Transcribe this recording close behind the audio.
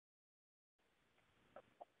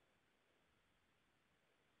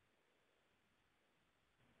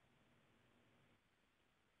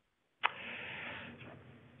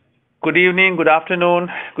Good evening, good afternoon,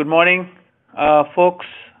 good morning, folks.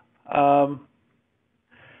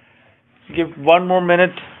 Give one more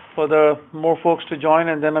minute for the more folks to join,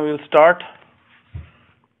 and then I will start.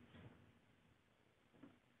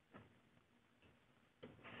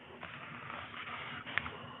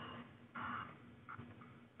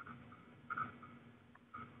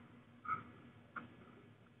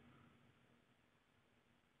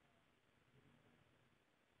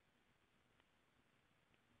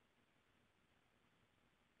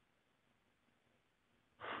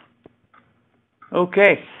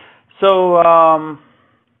 Okay, so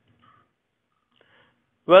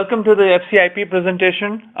welcome to the FCIP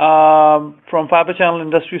presentation from Fibre Channel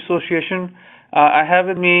Industry Association. I have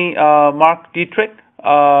with me Mark Detrick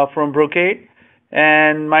from Brocade,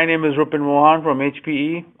 and my name is Rupin Mohan from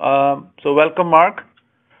HPE. So welcome, Mark.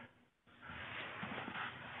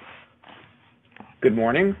 Good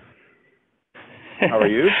morning. How are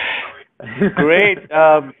you? Great.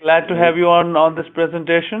 Glad to have you on this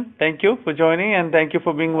presentation. Thank you for joining, and thank you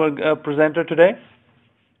for being a presenter today.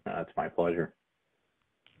 It's my pleasure.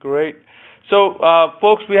 Great. So,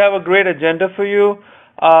 folks, we have a great agenda for you.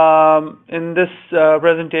 In this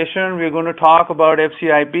presentation, we're going to talk about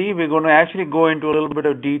FCIP. We're going to actually go into a little bit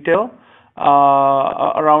of detail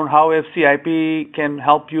around how FCIP can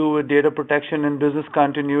help you with data protection and business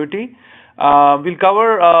continuity. We'll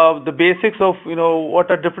cover the basics of, what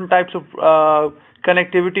are different types of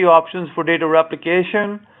connectivity options for data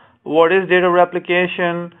replication. What is data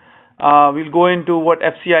replication? We'll go into what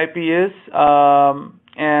FCIP is,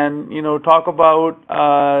 and talk about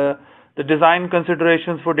the design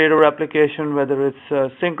considerations for data replication, whether it's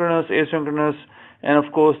synchronous, asynchronous, and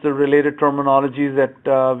of course the related terminologies that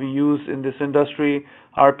we use in this industry: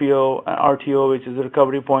 RPO, RTO, which is a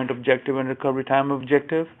recovery point objective, and recovery time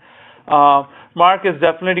objective. Mark is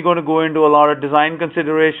definitely going to go into a lot of design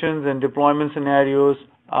considerations and deployment scenarios,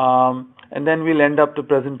 and then we'll end up the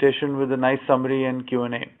presentation with a nice summary and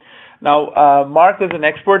Q&A. Now, Mark is an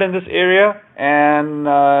expert in this area, and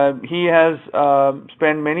he has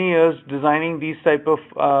spent many years designing these type of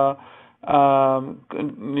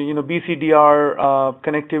BCDR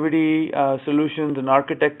connectivity solutions and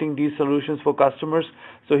architecting these solutions for customers.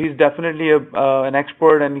 So he's definitely an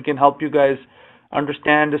expert, and he can help you guys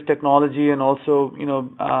understand this technology and also,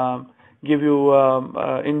 give you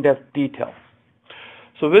in-depth detail.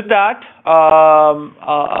 So with that,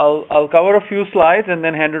 I'll cover a few slides and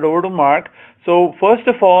then hand it over to Mark. So first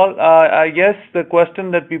of all, I guess the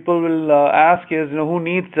question that people will ask is, who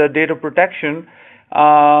needs data protection,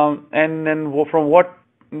 and then from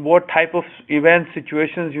what type of event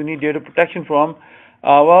situations you need data protection from?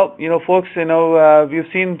 Well, folks, we've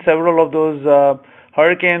seen several of those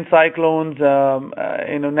hurricanes, cyclones,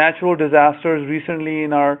 natural disasters recently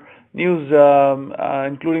in our news,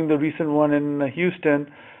 including the recent one in Houston.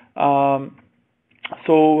 So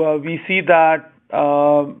we see that,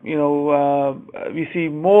 we see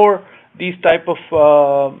more these type of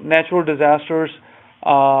natural disasters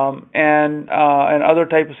and other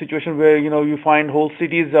type of situations where, you find whole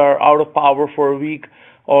cities are out of power for a week,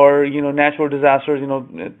 or natural disasters,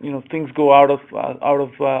 things go out of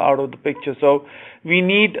the picture. So we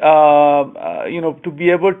need to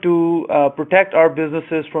be able to protect our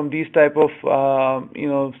businesses from these type of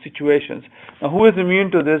situations. Now, who is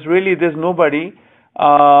immune to this? Really, there's nobody,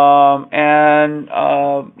 and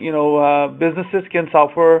businesses can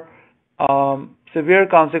suffer severe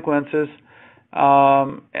consequences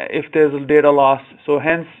if there's a data loss. So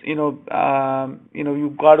hence, you've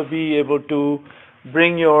got to be able to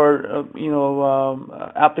bring your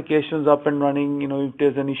applications up and running, if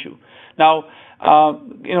there's an issue. Now,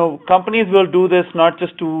 companies will do this not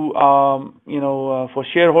just to for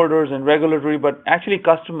shareholders and regulatory, but actually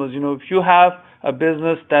customers. If you have a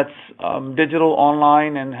business that's digital,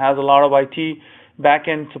 online, and has a lot of IT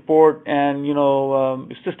back-end support, and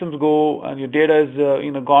systems go and your data is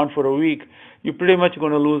gone for a week, you're pretty much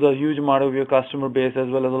going to lose a huge amount of your customer base as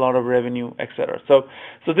well as a lot of revenue, etc. So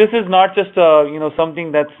this is not just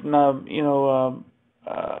something that's an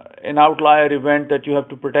outlier event that you have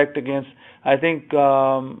to protect against. I think we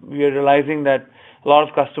are realizing that a lot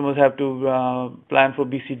of customers have to plan for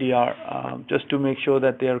BCDR just to make sure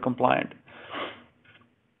that they are compliant.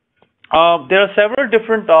 There are several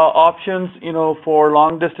different options, for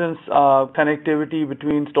long distance connectivity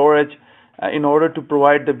between storage in order to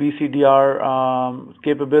provide the BCDR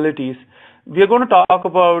capabilities. We are going to talk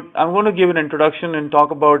about, I'm going to give an introduction and talk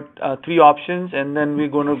about three options, and then we're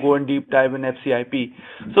going to go and deep dive in FCIP.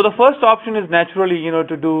 So the first option is naturally,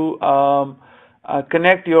 to do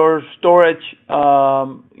connect your storage,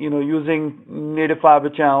 using native Fibre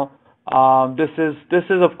Channel This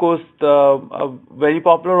is of course a very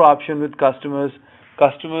popular option with customers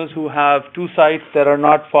who have two sites that are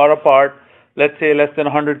not far apart, let's say less than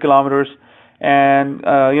 100 kilometers, and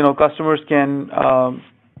customers can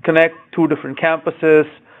connect two different campuses,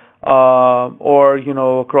 or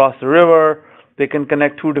across the river. They can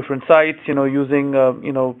connect two different sites, using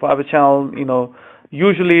Fibre Channel,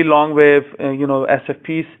 usually long wave,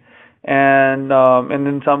 SFPs, and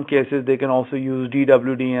in some cases they can also use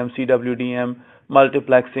DWDM, CWDM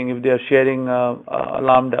multiplexing if they are sharing a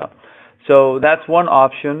lambda. So that's one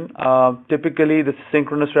option. Typically, the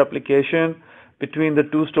synchronous replication between the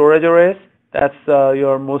two storage arrays. That's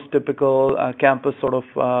your most typical campus sort of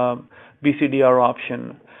BCDR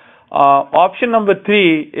option. Option number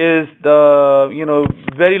 3 is the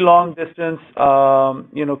very long distance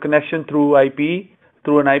connection through IP,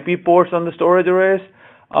 through an IP ports on the storage arrays.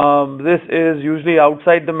 This is usually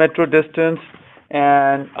outside the metro distance,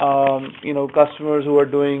 and customers who are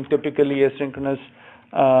doing typically asynchronous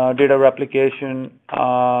data replication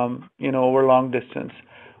over long distance.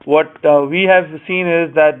 What we have seen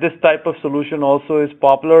is that this type of solution also is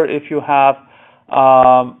popular if you have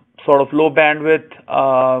sort of low bandwidth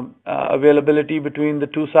availability between the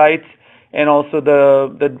two sites, and also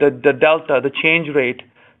the delta, the change rate,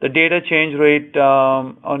 the data change rate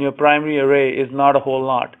on your primary array is not a whole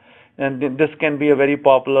lot, and this can be a very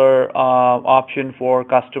popular option for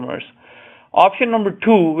customers. Option number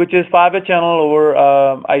 2, which is Fibre Channel over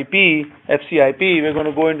IP, FCIP, we're going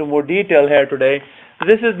to go into more detail here today.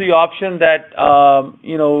 This is the option that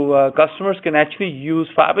customers can actually use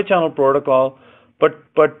Fibre Channel protocol,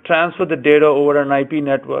 but transfer the data over an IP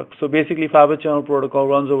network. So basically, Fibre Channel protocol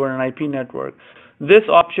runs over an IP network. This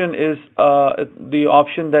option is the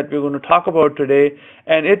option that we're going to talk about today,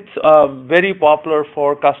 and it's very popular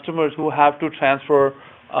for customers who have to transfer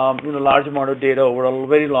large amount of data over a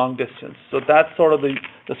very long distance. So that's sort of the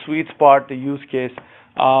sweet spot, the use case.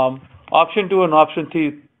 Option 2 and option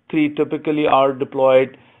 3 typically are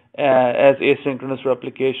deployed as asynchronous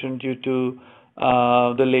replication due to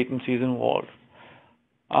the latencies involved.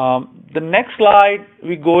 The next slide,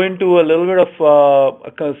 we go into a little bit of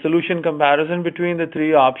a solution comparison between the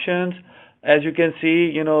 3 options. As you can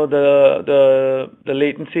see, the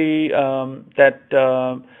latency that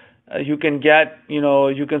you can get,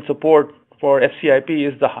 you can support for FCIP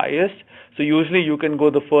is the highest. So usually you can go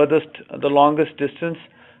the longest distance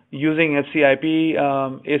using FCIP,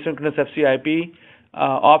 asynchronous FCIP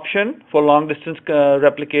option for long distance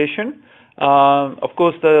replication. Of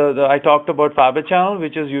course, I talked about Fibre Channel,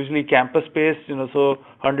 which is usually campus-based, so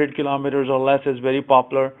 100 kilometers or less is very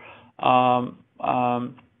popular.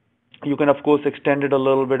 You can, of course, extend it a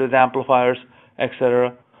little bit with amplifiers,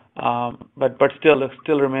 etc. But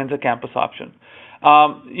still remains a campus option.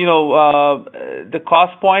 The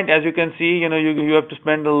cost point, as you can see, you have to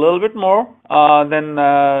spend a little bit more than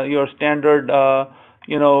your standard,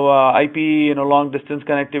 IP, long distance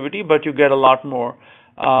connectivity, but you get a lot more.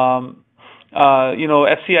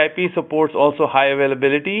 FCIP supports also high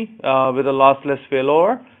availability with a lossless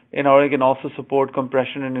failover, and it can also support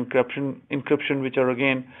compression and encryption, which are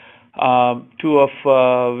again 2 of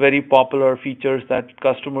very popular features that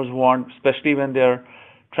customers want, especially when they're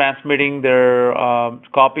transmitting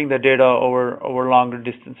copying the data over longer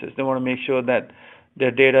distances. They want to make sure that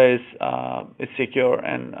their data is secure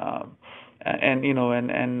and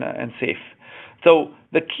safe. So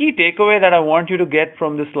the key takeaway that I want you to get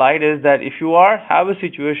from this slide is that if you have a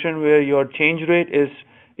situation where your change rate is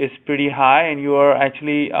pretty high, and you are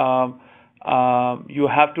actually you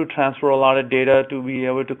have to transfer a lot of data to be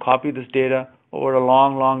able to copy this data over a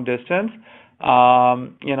long distance,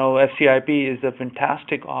 FCIP is a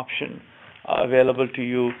fantastic option available to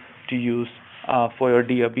you to use for your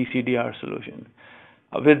BCDR solution.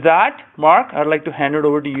 With that, Mark, I'd like to hand it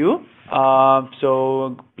over to you.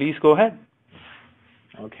 So please go ahead.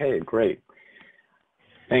 Okay, great.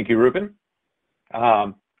 Thank you, Rupin.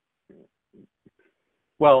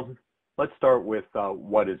 Well, let's start with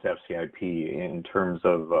what is FCIP in terms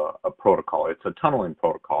of a protocol. It's a tunneling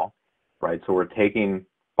protocol, right? So we're taking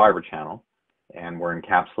Fibre Channel and we're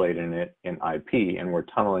encapsulating it in IP, and we're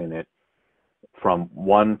tunneling it from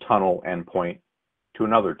one tunnel endpoint to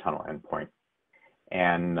another tunnel endpoint.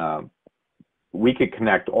 And we could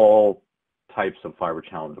connect all types of Fibre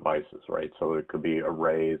Channel devices, right? So it could be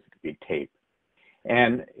arrays, it could be tape.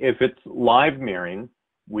 And if it's live mirroring,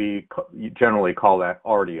 we generally call that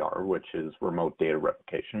RDR, which is Remote Data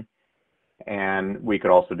Replication. And we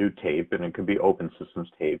could also do tape, and it could be open systems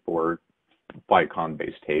tape or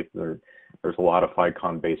FICON-based tape. There's a lot of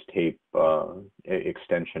FICON-based tape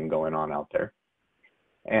extension going on out there.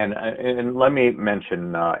 And let me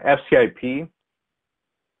mention FCIP,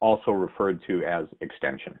 also referred to as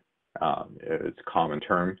extension. It's a common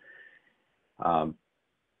term.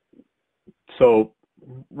 So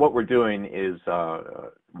what we're doing is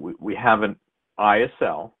we have an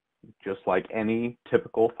ISL, just like any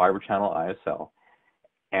typical fiber channel ISL,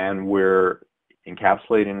 and we're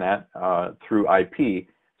encapsulating that through IP.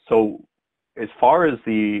 So as far as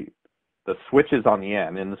the switches on the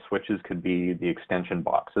end, and the switches could be the extension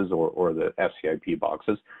boxes or the FCIP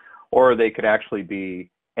boxes, or they could actually be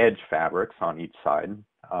edge fabrics on each side.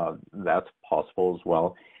 That's possible as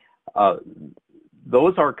well.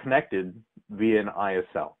 Those are connected via an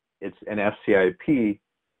ISL. It's an FCIP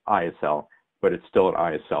ISL, but it's still an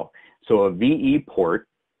ISL. So a VE port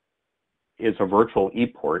is a virtual E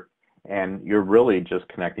port, and you're really just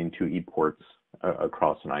connecting two E ports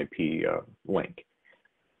across an IP link,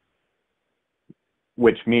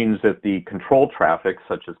 which means that the control traffic,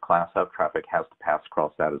 such as class F traffic, has to pass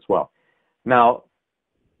across that as well. Now,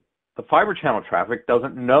 the fiber channel traffic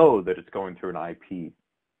doesn't know that it's going through an IP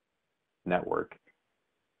network,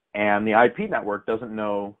 and the IP network doesn't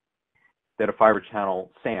know that a fiber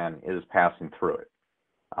channel SAN is passing through it.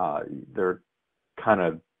 They're kind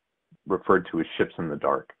of referred to as ships in the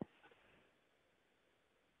dark.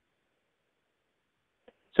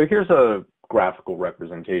 So here's a graphical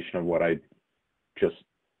representation of what I just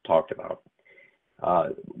talked about.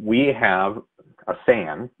 We have a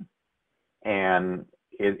SAN, and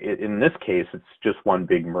in this case, it's just one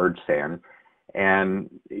big merge SAN. And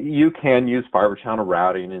you can use fiber channel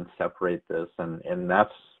routing and separate this, and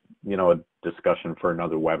that's, you know, a discussion for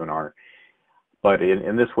another webinar. But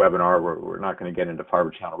in this webinar, we're not going to get into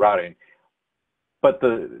fiber channel routing. But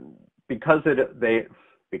because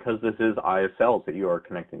this is ISLs that you are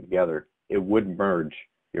connecting together, it would merge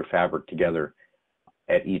your fabric together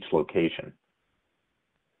at each location.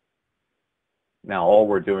 Now, all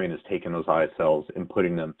we're doing is taking those ISLs and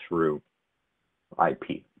putting them through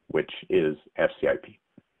IP, which is FCIP.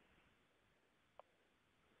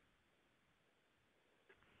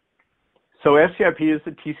 So FCIP is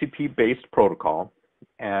a TCP-based protocol,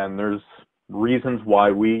 and there's reasons why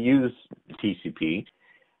we use TCP.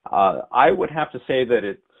 I would have to say that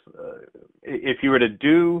it's, if you were to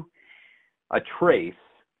do a trace,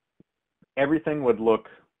 everything would look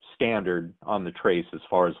standard on the trace as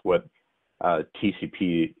far as what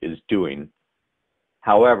TCP is doing.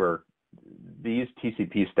 However, these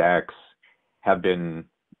TCP stacks have been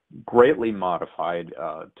greatly modified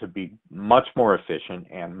to be much more efficient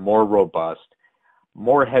and more robust,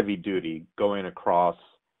 more heavy duty, going across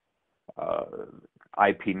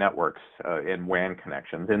IP networks and WAN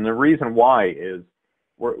connections. And the reason why is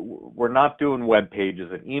we're not doing web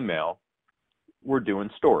pages and email, we're doing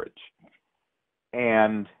storage.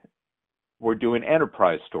 And we're doing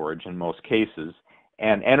enterprise storage in most cases,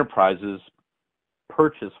 and enterprises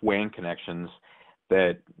purchase WAN connections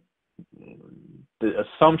that the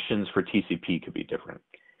assumptions for TCP could be different.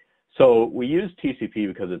 So we use TCP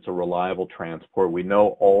because it's a reliable transport. We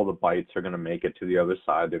know all the bytes are going to make it to the other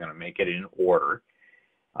side. They're going to make it in order.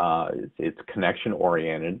 It's connection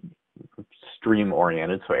oriented, stream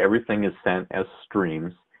oriented, so everything is sent as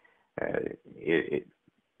streams.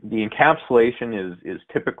 The encapsulation is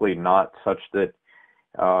typically not such that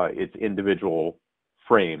it's individual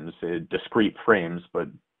frames, discrete frames, but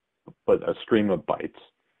a stream of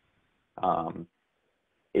bytes.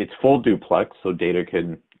 It's full duplex, so data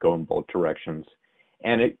can go in both directions.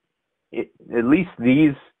 And at least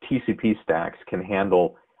these TCP stacks can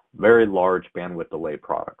handle very large bandwidth delay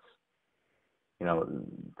products. You know,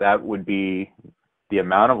 that would be the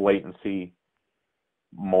amount of latency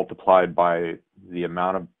multiplied by the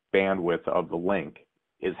amount of bandwidth of the link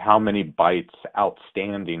is how many bytes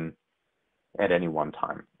outstanding at any one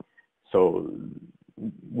time. So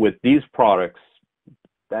with these products,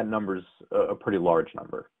 that number's a pretty large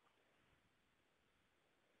number.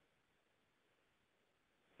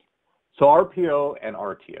 So RPO and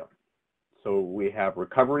RTO. So we have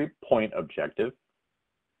recovery point objective,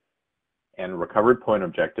 and recovery point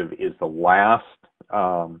objective is the last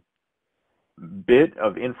bit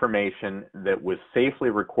of information that was safely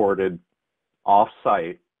recorded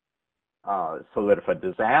off-site, so that if a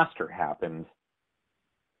disaster happens,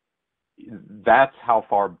 that's how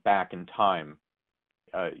far back in time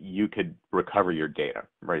you could recover your data,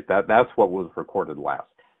 right? That's what was recorded last.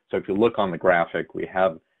 So if you look on the graphic, we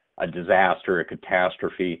have a disaster, a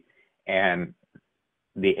catastrophe, and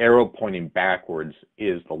the arrow pointing backwards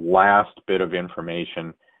is the last bit of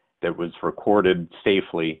information that was recorded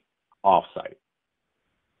safely offsite.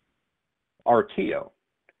 RTO,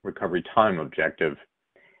 recovery time objective,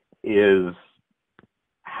 is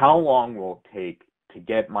how long will it take to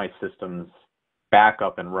get my systems back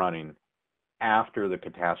up and running after the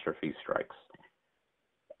catastrophe strikes?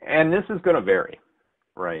 And this is going to vary,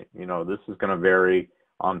 right? You know, this is going to vary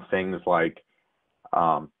on things like,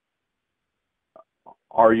 are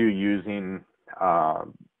you using a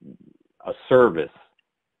service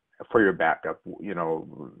for your backup? You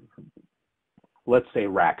know, let's say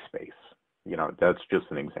rack space. You know, that's just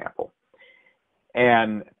an example.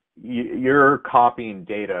 And you're copying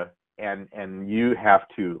data, and you have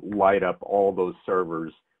to light up all those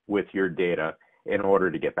servers with your data in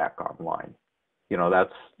order to get back online. You know,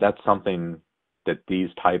 that's something that these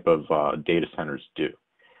type of data centers do.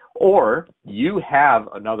 Or you have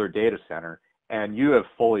another data center and you have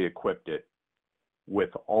fully equipped it with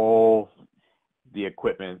all the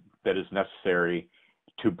equipment that is necessary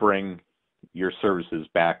to bring your services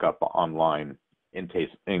back up online in case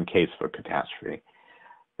of a catastrophe.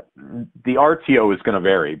 The RTO is going to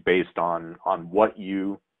vary based on what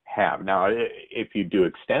you have. Now, if you do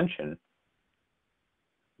extension,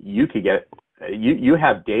 you could get, you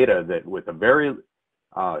have data that with a very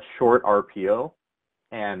short RPO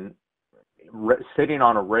and sitting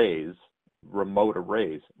on arrays, remote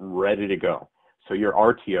arrays, ready to go. So your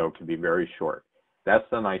RTO can be very short. That's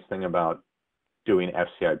the nice thing about doing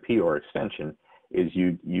FCIP or extension, is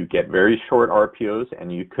you get very short RPOs,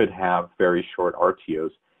 and you could have very short RTOs.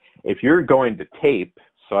 If you're going to tape,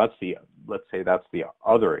 so that's the, let's say that's the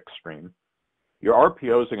other extreme, your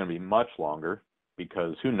RPOs are going to be much longer,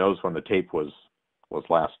 because who knows when the tape was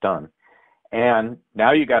last done. And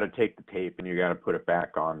now you got to take the tape and you got to put it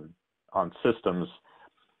back on systems.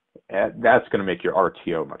 That's going to make your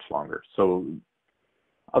RTO much longer. So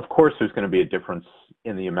of course there's going to be a difference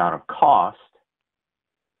in the amount of cost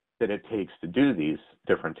that it takes to do these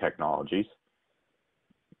different technologies.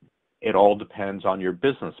 It all depends on your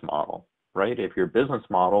business model, right? If your business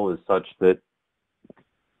model is such that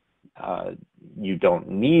you don't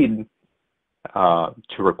need to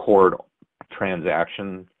record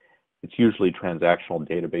transactions, it's usually transactional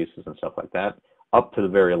databases and stuff like that, up to the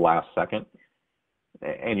very last second,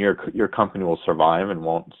 and your company will survive and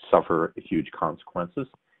won't suffer huge consequences,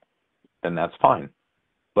 then that's fine.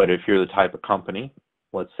 But if you're the type of company,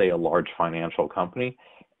 let's say a large financial company,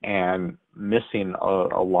 and missing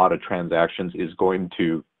a lot of transactions is going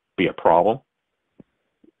to be a problem,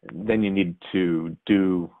 then you need to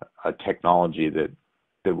do a technology that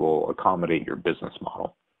will accommodate your business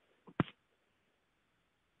model.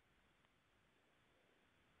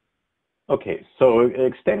 Okay, so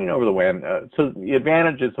extending over the WAN. So the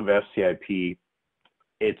advantages of FCIP,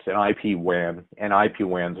 it's an IP WAN, and IP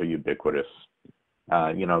WANs are ubiquitous.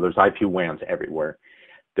 You know, there's IP WANs everywhere.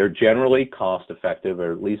 They're generally cost effective,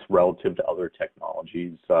 or at least relative to other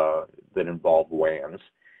technologies that involve WANs.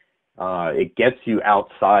 It gets you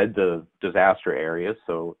outside the disaster area,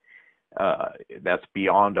 so that's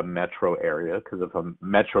beyond a metro area, because if a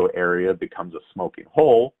metro area becomes a smoking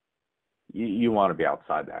hole, you want to be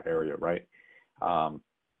outside that area, right?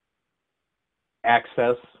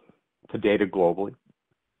 Access to data globally.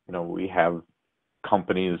 You know, we have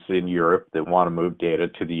companies in Europe that want to move data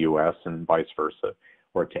to the US and vice versa,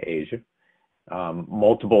 or to Asia.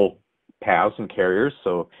 Multiple paths and carriers.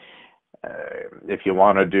 So if you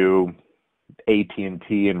want to do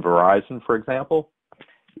AT&T and Verizon, for example,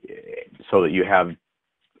 so that you have,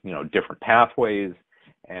 you know, different pathways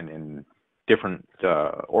and in different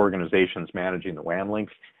organizations managing the WAN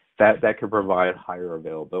links, that could provide higher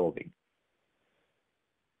availability.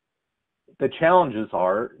 The challenges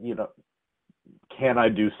are, you know, can I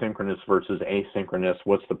do synchronous versus asynchronous?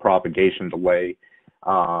 What's the propagation delay?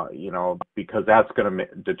 You know, because that's going to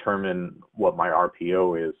determine what my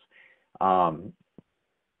RPO is.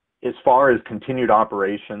 As far as continued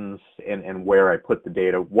operations and where I put the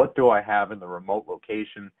data, what do I have in the remote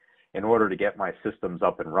location in order to get my systems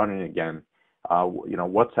up and running again? You know,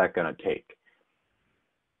 what's that going to take?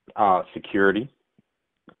 Security.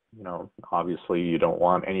 You know, obviously you don't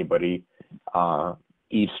want anybody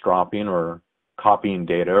eavesdropping or copying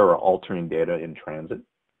data or altering data in transit.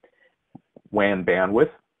 WAN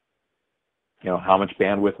bandwidth. You know, how much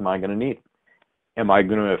bandwidth am I going to need? Am I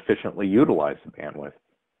going to efficiently utilize the bandwidth?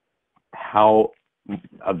 How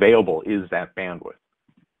available is that bandwidth?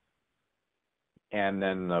 And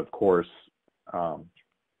then, of course,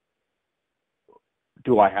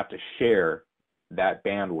 do I have to share that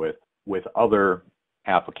bandwidth with other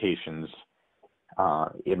applications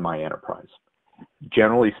in my enterprise?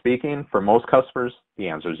 Generally speaking, for most customers, the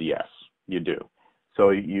answer is yes, you do. So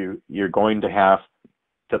you're going to have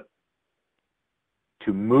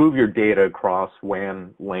to move your data across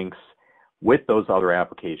WAN links with those other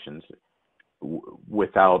applications.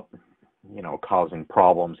 without, you know, causing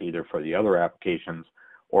problems either for the other applications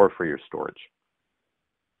or for your storage.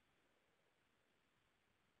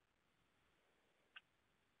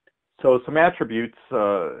 So some attributes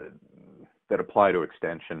that apply to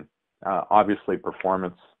extension. Obviously,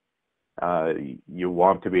 performance. You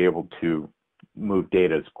want to be able to move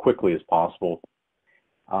data as quickly as possible.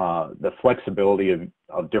 The flexibility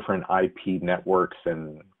of different IP networks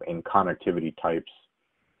and connectivity types,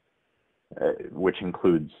 which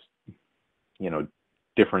includes, you know,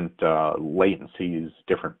 different latencies,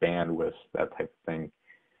 different bandwidths, that type of thing.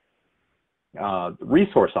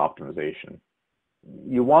 Resource optimization.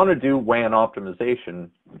 You want to do WAN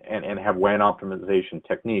optimization and have WAN optimization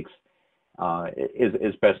techniques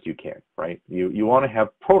as best you can, right? You want to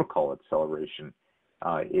have protocol acceleration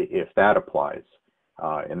if that applies.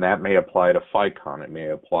 And that may apply to FICON, it may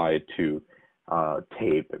apply to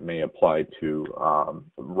tape, it may apply to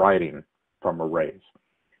writing from arrays.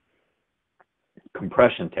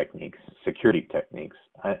 Compression techniques, security techniques,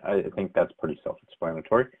 I think that's pretty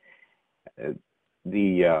self-explanatory.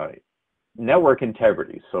 The network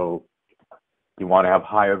integrity, so you want to have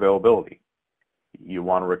high availability. You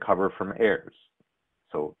want to recover from errors,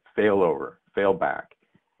 so failover, failback,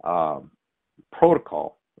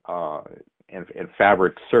 protocol, and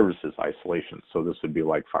fabric services isolation. So this would be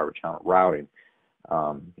like Fibre Channel routing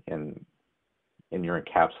in your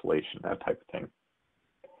encapsulation, that type of thing.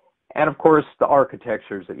 And of course, the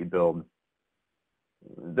architectures that you build.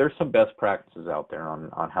 There's some best practices out there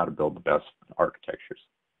on how to build the best architectures.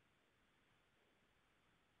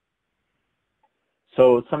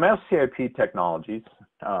 So some FCIP technologies,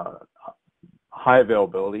 high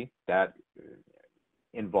availability, that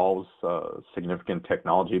involves significant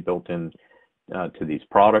technology built in to these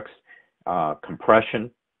products. Compression,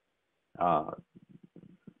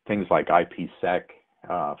 things like IPsec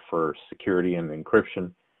for security and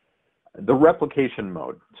encryption. The replication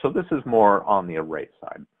mode, so this is more on the array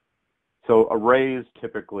side. So arrays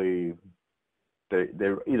typically,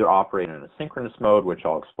 they're either operate in a synchronous mode, which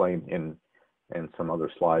I'll explain in some other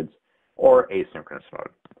slides, or asynchronous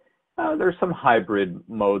mode. There's some hybrid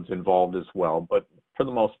modes involved as well, but for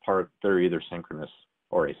the most part, they're either synchronous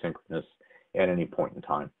or asynchronous at any point in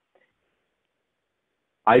time.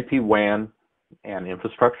 IP WAN and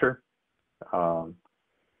infrastructure.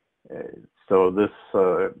 So this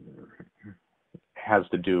has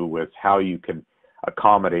to do with how you can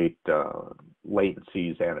accommodate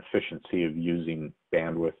latencies and efficiency of using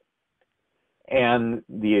bandwidth, and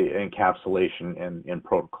the encapsulation and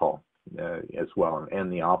protocol as well,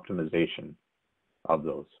 and the optimization of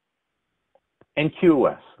those. And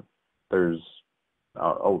QoS, there's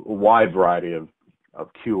a wide variety of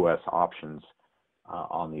QoS options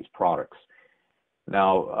on these products.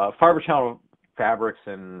 Now, Fibre Channel fabrics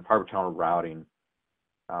and Fibre Channel routing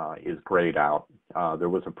is grayed out. There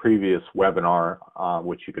was a previous webinar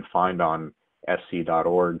which you could find on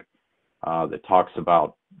fc.org that talks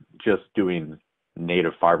about just doing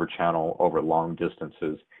native Fibre Channel over long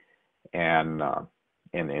distances and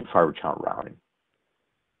Fibre Channel routing.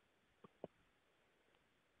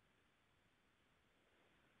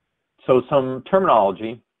 So some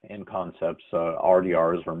terminology and concepts,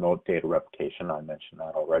 RDRs, Remote Data Replication, I mentioned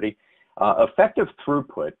that already. Effective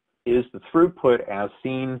throughput is the throughput as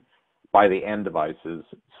seen by the end devices.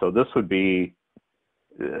 So this would be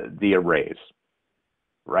the arrays,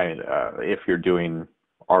 right? If you're doing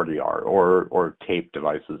RDR or tape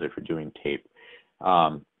devices, if you're doing tape.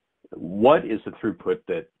 What is the throughput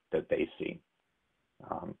that they see?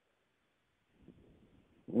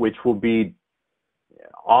 Which will be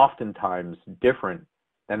oftentimes different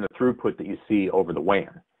than the throughput that you see over the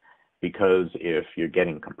WAN. Because if you're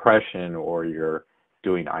getting compression or you're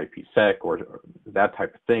doing IPsec or that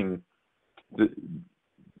type of thing,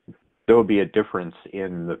 there will be a difference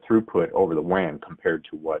in the throughput over the WAN compared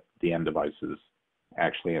to what the end devices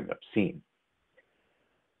actually end up seeing.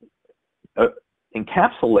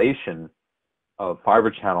 Encapsulation of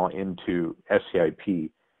Fibre Channel into FCIP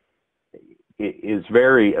is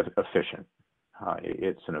very efficient.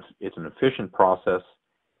 It's an efficient process.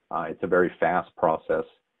 It's a very fast process.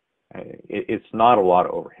 It's not a lot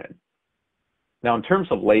of overhead. Now, in terms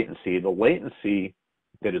of latency, the latency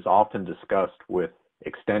that is often discussed with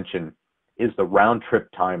extension is the round-trip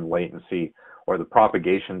time latency, or the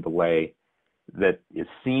propagation delay that is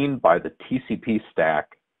seen by the TCP stack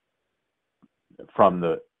from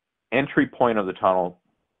the entry point of the tunnel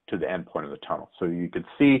to the end point of the tunnel. So you can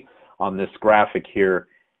see on this graphic here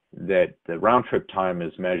that the round-trip time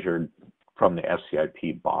is measured from the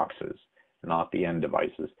FCIP boxes, not the end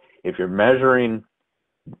devices. If you're measuring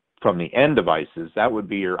from the end devices, that would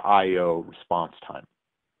be your I/O response time.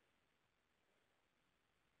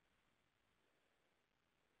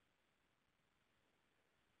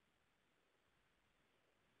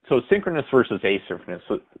 So synchronous versus asynchronous.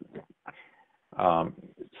 So,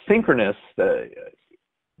 synchronous,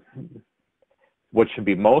 what should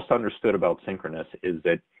be most understood about synchronous is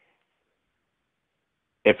that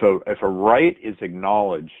if a write is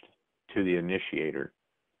acknowledged to the initiator,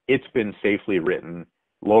 it's been safely written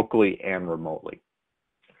locally and remotely.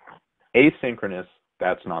 Asynchronous,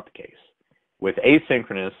 that's not the case. With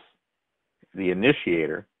asynchronous, the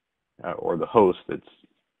initiator or the host that's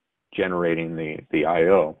generating the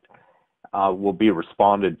I/O will be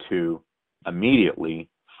responded to immediately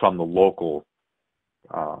from the local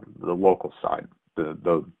side,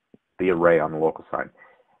 the array on the local side,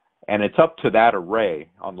 and it's up to that array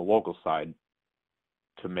on the local side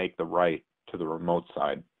to make the write to the remote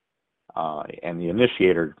side, and the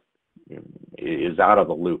initiator is out of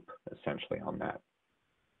the loop essentially on that.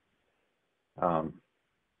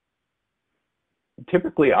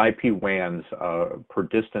 Typically, IP WANs per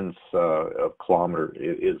distance of kilometer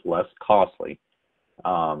is less costly.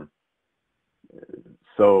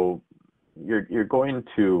 So you're going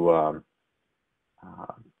to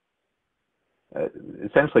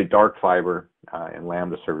essentially dark fiber and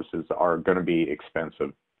Lambda services are going to be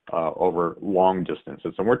expensive over long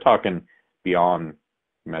distances, and we're talking beyond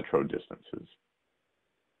metro distances.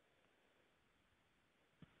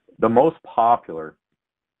 The most popular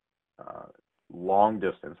long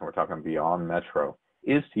distance, and we're talking beyond metro,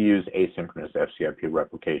 is to use asynchronous FCIP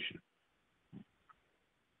replication.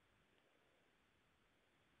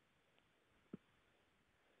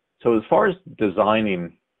 So as far as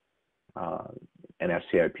designing an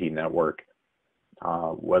FCIP network,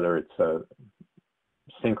 whether it's a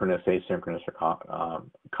synchronous, asynchronous, or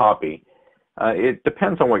copy, it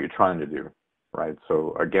depends on what you're trying to do, right?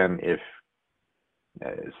 So again, if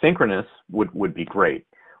synchronous would be great.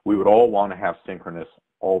 We would all want to have synchronous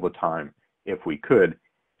all the time if we could.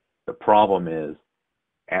 The problem is,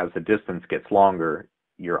 as the distance gets longer,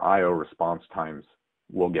 your I/O response times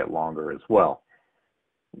will get longer as well.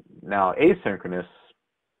 Now, asynchronous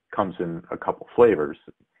comes in a couple flavors.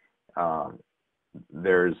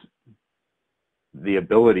 There's the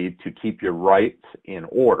ability to keep your writes in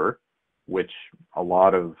order, which a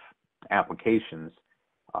lot of applications,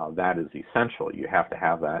 that is essential. You have to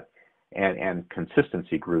have that. And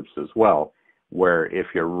consistency groups as well, where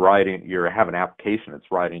if you have an application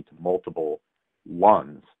that's writing to multiple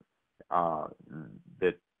LUNs,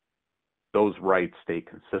 that those writes stay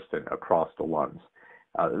consistent across the LUNs.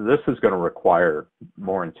 This is going to require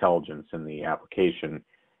more intelligence in the application,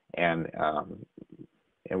 and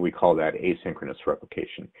we call that asynchronous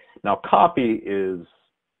replication. Now, copy is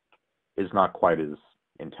not quite as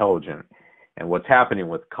intelligent, and what's happening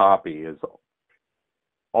with copy is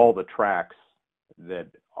all the tracks that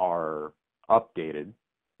are updated,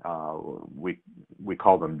 we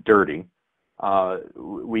call them dirty.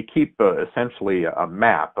 We keep essentially a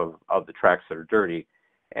map of the tracks that are dirty,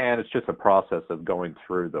 and it's just a process of going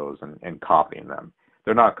through those and copying them.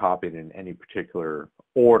 They're not copied in any particular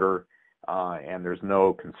order, and there's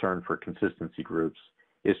no concern for consistency groups.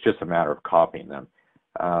 It's just a matter of copying them.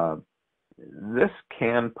 This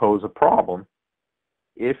can pose a problem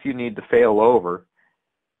if you need to fail over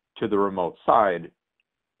to the remote side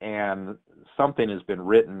and something has been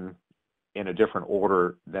written in a different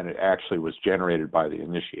order than it actually was generated by the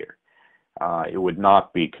initiator. It would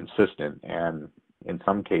not be consistent, and in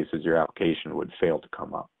some cases your application would fail to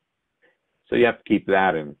come up. So you have to keep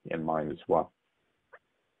that in mind as well.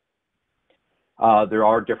 There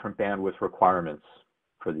are different bandwidth requirements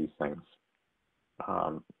for these things,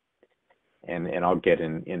 and I'll get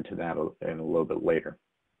into that in a little bit later.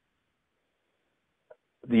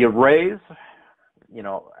 The arrays,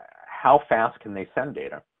 how fast can they send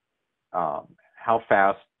data? How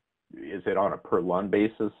fast is it on a per LUN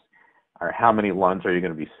basis? Or how many LUNs are you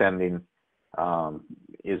going to be sending?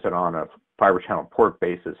 Is it on a fiber channel port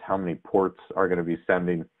basis? How many ports are going to be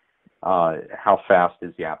sending? How fast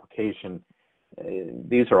is the application?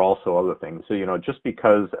 These are also other things. So, just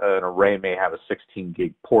because an array may have a 16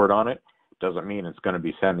 gig port on it, doesn't mean it's going to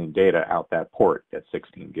be sending data out that port at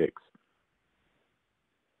 16 gigs.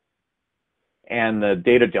 And the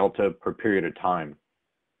data delta per period of time.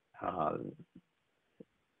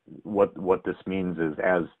 What this means is,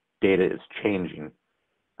 as data is changing,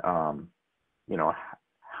 how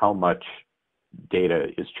much data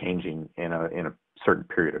is changing in a certain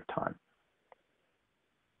period of time.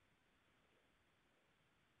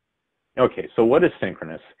 Okay, so what is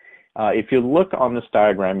synchronous? If you look on this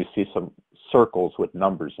diagram, you see some circles with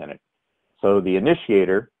numbers in it. So the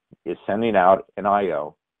initiator is sending out an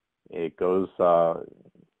I/O. It goes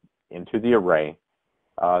into the array.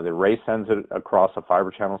 The array sends it across a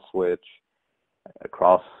fiber channel switch,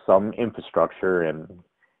 across some infrastructure, and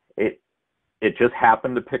it just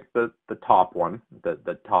happened to pick the top one,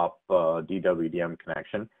 the top DWDM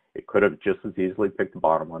connection. It could have just as easily picked the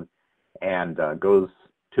bottom one, and goes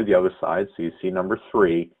to the other side. So you see number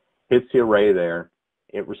 3 hits the array there.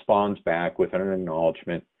 It responds back with an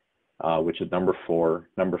acknowledgement, which is number 4,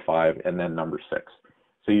 number 5, and then number 6.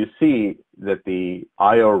 So you see that the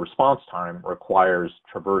I/O response time requires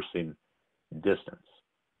traversing distance,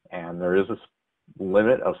 and there is a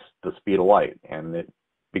limit of the speed of light, and it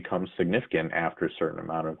becomes significant after a certain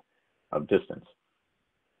amount of distance.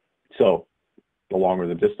 So the longer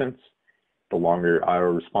the distance, the longer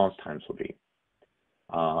I/O response times will be.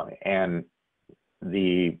 And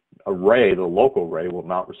the array, the local array, will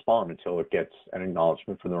not respond until it gets an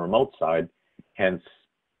acknowledgement from the remote side, hence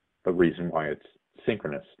the reason why it's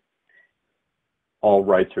synchronous. All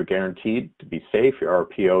writes are guaranteed to be safe. Your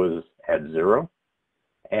RPO is at 0.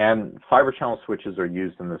 And fiber channel switches are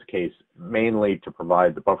used in this case mainly to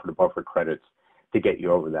provide the buffer-to-buffer credits to get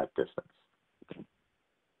you over that distance.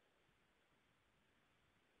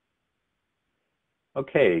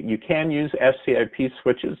 Okay, you can use FCIP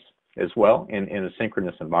switches as well in a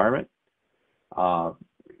synchronous environment.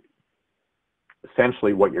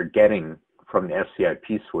 Essentially, what you're getting from the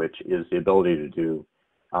FCIP switch is the ability to do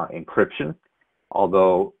encryption,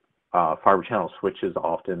 although fiber channel switches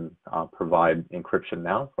often provide encryption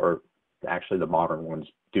now, or actually the modern ones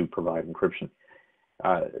do provide encryption.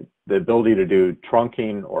 The ability to do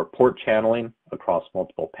trunking or port channeling across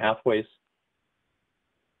multiple pathways.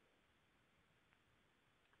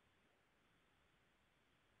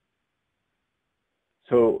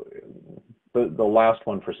 So the last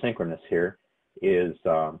one for synchronous here is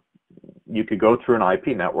you could go through an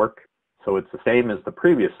IP network. So it's the same as the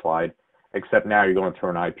previous slide, except now you're going through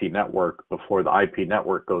an IP network before the IP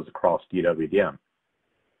network goes across DWDM.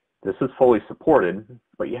 This is fully supported,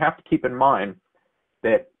 but you have to keep in mind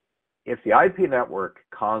that if the IP network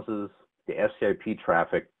causes the FCIP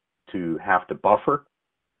traffic to have to buffer,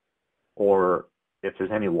 or if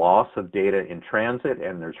there's any loss of data in transit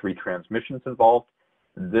and there's retransmissions involved,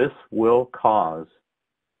 this will cause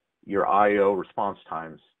your I/O response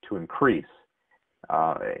times to increase.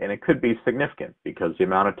 And it could be significant because the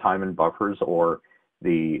amount of time in buffers or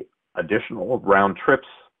the additional round trips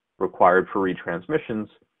required for retransmissions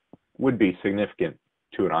would be significant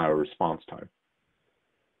to an I/O response time.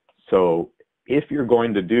 So if you're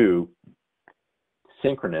going to do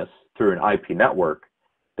synchronous through an IP network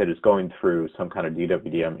that is going through some kind of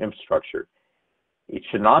DWDM infrastructure, it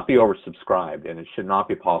should not be oversubscribed, and it should not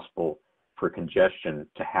be possible for congestion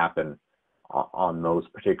to happen on those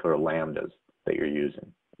particular lambdas that you're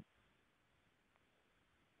using.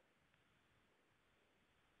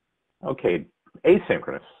 Okay,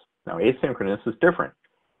 asynchronous. Now, asynchronous is different.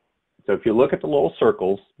 So if you look at the little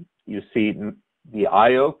circles, you see the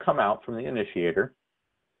I/O come out from the initiator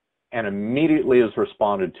and immediately is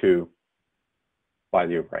responded to by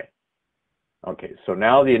the array. Okay, so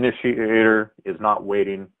now the initiator is not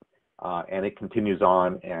waiting, and it continues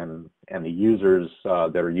on, and the users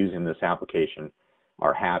that are using this application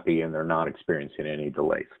are happy and they're not experiencing any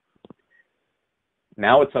delays.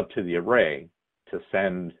 Now it's up to the array to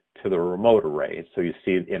send to the remote array. So you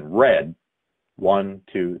see in red, 1,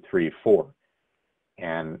 2, 3, 4.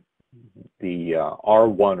 And the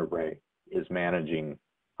R1 array is managing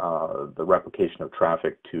the replication of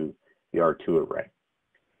traffic to the R2 array.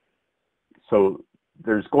 So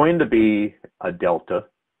there's going to be a delta,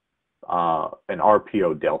 an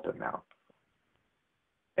RPO delta now.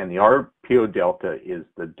 And the RPO delta is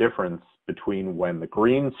the difference between when the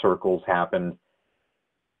green circles happened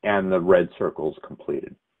and the red circles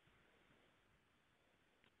completed.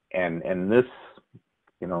 And this,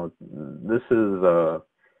 you know, this is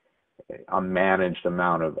a managed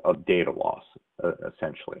amount of data loss,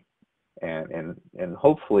 essentially. And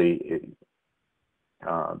hopefully,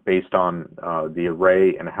 based on the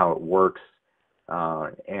array and how it works,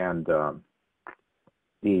 and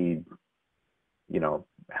the, you know,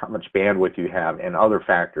 how much bandwidth you have and other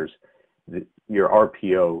factors, your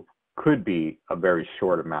RPO could be a very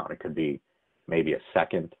short amount. It could be maybe a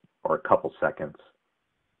second or a couple seconds.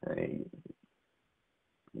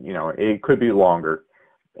 You know, it could be longer,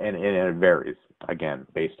 and it varies, again,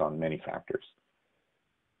 based on many factors.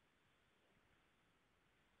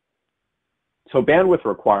 So bandwidth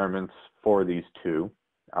requirements for these two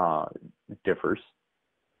differs.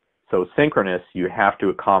 So synchronous, you have to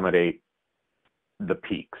accommodate the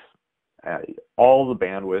peaks. all the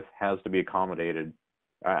bandwidth has to be accommodated.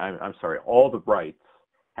 I'm sorry, all the writes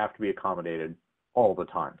have to be accommodated all the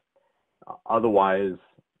time. Otherwise,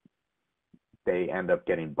 they end up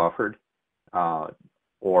getting buffered,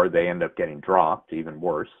 or they end up getting dropped, even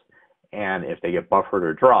worse. And if they get buffered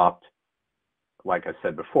or dropped, like I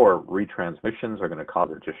said before, retransmissions are going to cause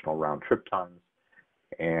additional round trip times.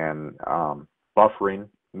 And buffering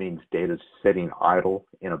means data's sitting idle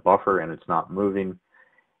in a buffer and it's not moving,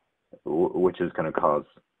 which is going to cause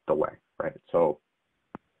delay, right? So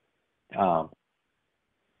now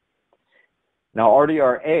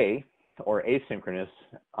RDRA, or asynchronous,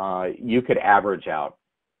 you could average out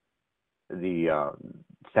the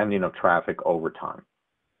sending of traffic over time.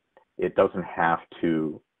 It doesn't have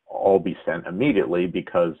to all be sent immediately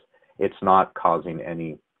because it's not causing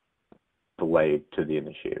any delay to the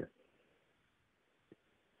initiator.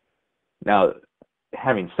 Now,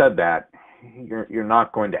 having said that, you're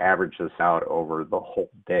not going to average this out over the whole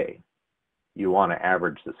day. You want to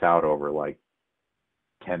average this out over like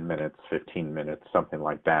 10 minutes, 15 minutes, something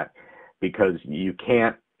like that, because you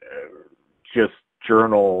can't just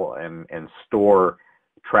journal and store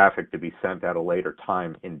traffic to be sent at a later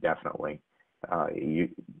time indefinitely.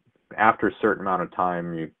 After a certain amount of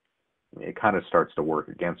time, it kind of starts to work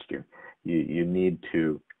against you. You need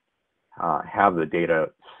to have the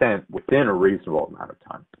data sent within a reasonable amount of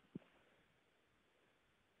time.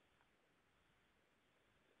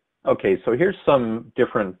 Okay, so here's some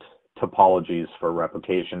different topologies for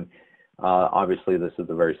replication. Obviously, this is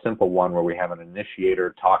a very simple one where we have an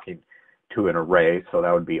initiator talking to an array, so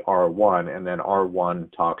that would be R1, and then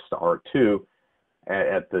R1 talks to R2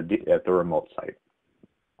 at the remote site.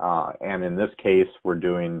 And in this case, we're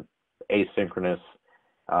doing asynchronous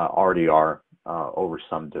RDR over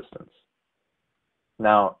some distance.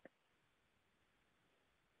 Now,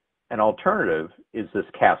 an alternative is this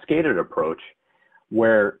cascaded approach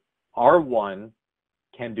where R1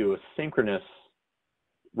 can do a synchronous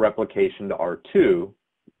replication to R2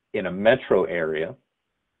 in a metro area,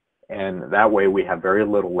 and that way we have very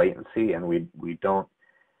little latency and we don't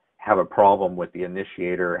have a problem with the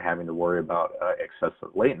initiator having to worry about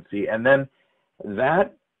excessive latency. And then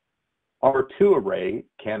that R2 array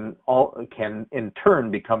can in turn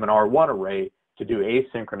become an R1 array to do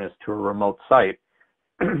asynchronous to a remote site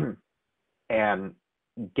and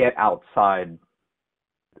get outside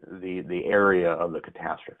the area of the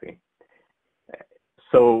catastrophe.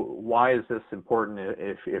 So why is this important?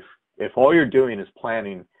 If all you're doing is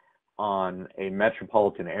planning on a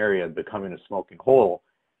metropolitan area becoming a smoking hole,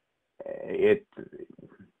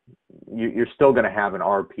 you're still going to have an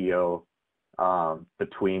RPO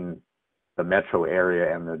between the metro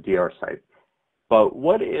area and the DR site. But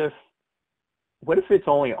what if it's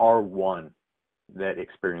only R1 that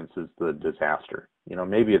experiences the disaster? You know,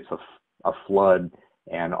 maybe it's a flood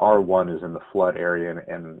and R1 is in the flood area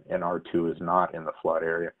and R2 is not in the flood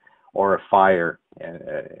area, or a fire and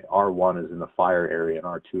R1 is in the fire area and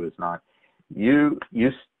R2 is not. You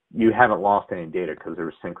haven't lost any data because there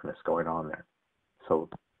was synchronous going on there. So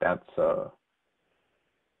that's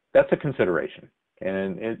a consideration,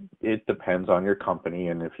 and it depends on your company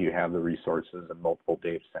and if you have the resources and multiple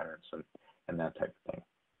data centers and that type of thing.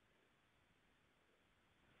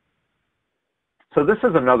 So this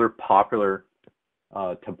is another popular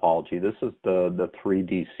topology. This is the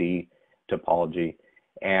 3DC topology,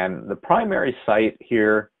 and the primary site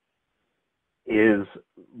here is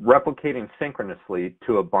replicating synchronously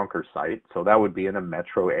to a bunker site, so that would be in a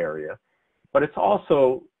metro area, but it's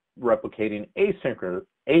also replicating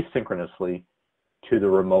asynchronously to the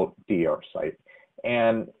remote DR site.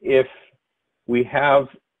 And if we have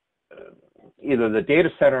either the data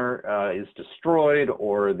center is destroyed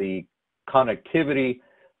or the connectivity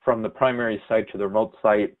from the primary site to the remote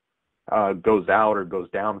site goes out or goes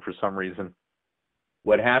down for some reason,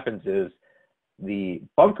 what happens is the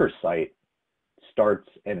bunker site starts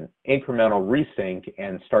an incremental resync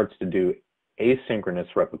and starts to do asynchronous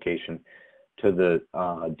replication to the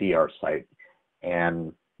DR site.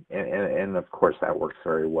 And of course that works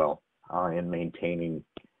very well in maintaining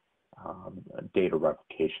data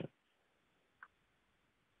replication.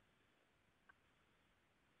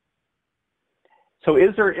 So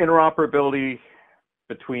is there interoperability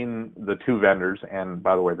between the two vendors? And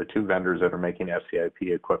by the way, the two vendors that are making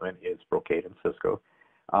FCIP equipment is Brocade and Cisco.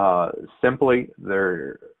 Simply,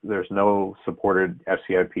 there's no supported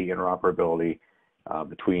FCIP interoperability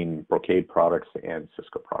between Brocade products and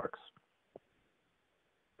Cisco products.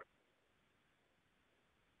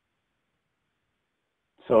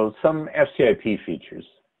 So some FCIP features,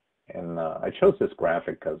 and I chose this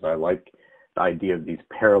graphic because I like the idea of these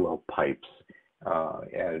parallel pipes.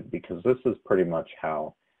 and because this is pretty much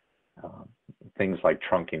how things like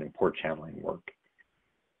trunking and port channeling work.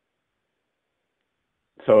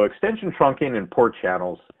 So extension trunking and port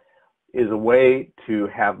channels is a way to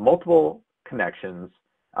have multiple connections.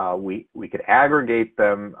 We could aggregate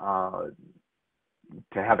them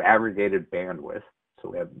to have aggregated bandwidth, so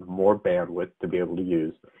we have more bandwidth to be able to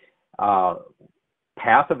use.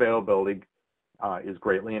 Path availability is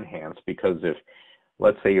greatly enhanced because if,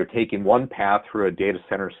 let's say, you're taking one path through a data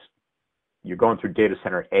center, you're going through data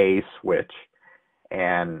center A switch,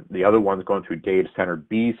 and the other one's going through data center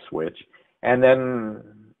B switch, and then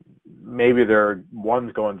maybe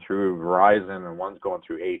one's going through Verizon and one's going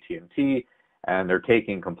through AT&T, and they're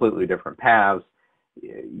taking completely different paths.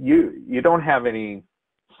 You don't have any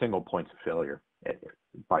single points of failure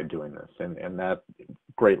by doing this, and that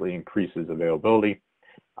greatly increases availability.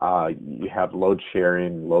 You have load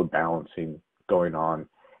sharing, load balancing going on.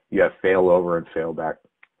 You have failover and failback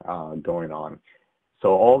going on. So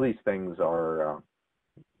all these things are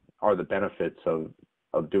the benefits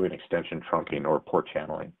of doing extension trunking or port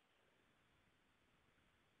channeling.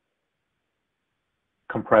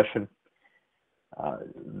 Compression.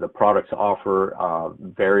 The products offer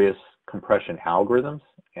various compression algorithms,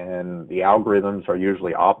 and the algorithms are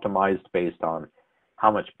usually optimized based on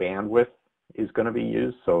how much bandwidth is going to be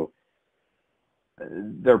used. So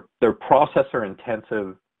they're processor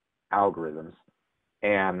intensive algorithms,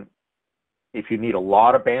 and if you need a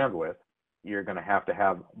lot of bandwidth, you're going to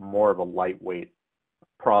have more of a lightweight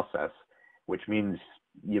process, which means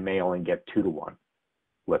you may only get 2 to 1,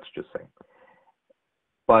 let's just say.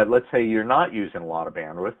 But let's say you're not using a lot of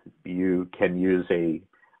bandwidth, you can use a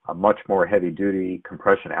much more heavy-duty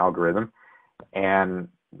compression algorithm, and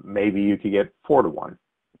maybe you could get 4 to 1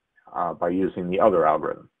 by using the other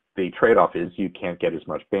algorithm. The trade-off is you can't get as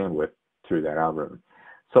much bandwidth through that algorithm.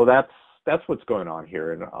 So that's what's going on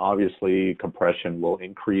here, and obviously compression will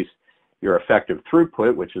increase your effective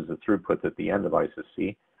throughput, which is the throughput that the end devices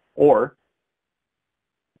see, or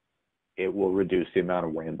it will reduce the amount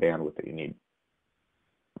of WAN bandwidth that you need.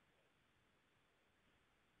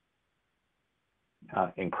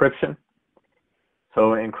 Encryption.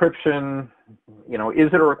 So encryption, is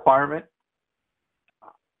it a requirement?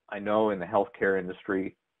 I know in the healthcare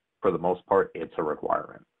industry, for the most part, it's a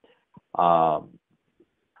requirement.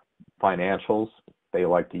 Financials, they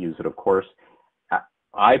like to use it, of course.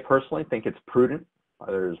 I personally think it's prudent.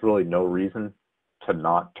 There's really no reason to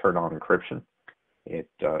not turn on encryption. It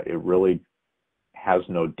really has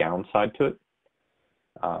no downside to it.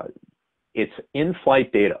 It's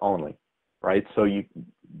in-flight data only, right? So you're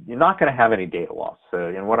not going to have any data loss.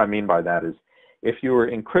 And what I mean by that is if you were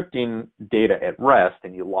encrypting data at rest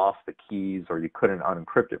and you lost the keys or you couldn't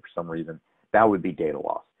unencrypt it for some reason, that would be data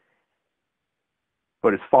loss.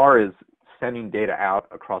 But as far as sending data out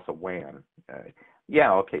across a WAN,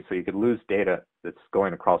 yeah, okay, so you could lose data that's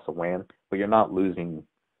going across a WAN, but you're not losing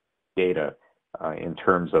data in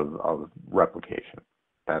terms of replication.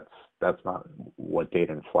 That's not what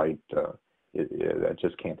data in flight, that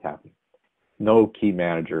just can't happen. No key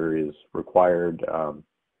manager is required.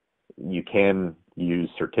 You can use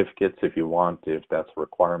certificates if you want, if that's a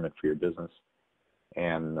requirement for your business.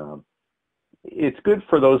 And it's good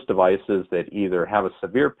for those devices that either have a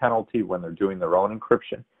severe penalty when they're doing their own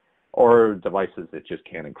encryption or devices that just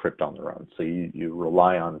can't encrypt on their own. So you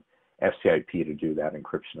rely on FCIP to do that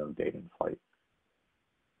encryption of data in flight.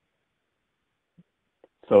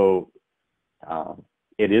 So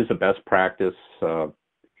it is a best practice.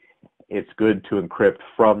 It's good to encrypt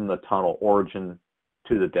from the tunnel origin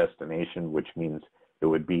to the destination, which means it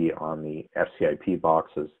would be on the FCIP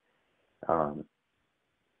boxes.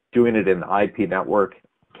 Doing it in the IP network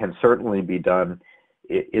can certainly be done.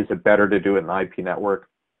 Is it better to do it in the IP network?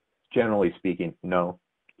 Generally speaking, no,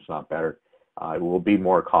 it's not better. It will be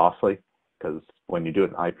more costly because when you do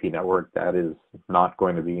it in IP network, that is not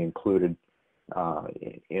going to be included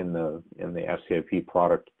in the FCIP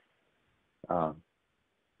product,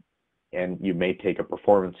 and you may take a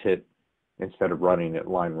performance hit instead of running at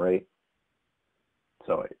line rate.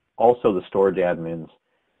 So also the storage admins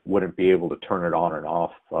wouldn't be able to turn it on and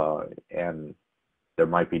off, and there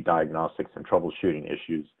might be diagnostics and troubleshooting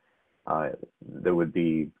issues that would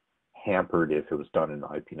be hampered if it was done in the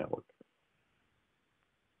IP network.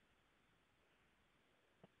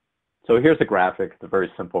 So here's a graphic. It's a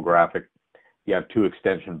very simple graphic. You have 2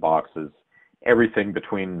 extension boxes. Everything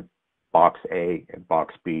between box A and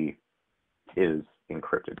box B is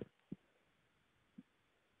encrypted.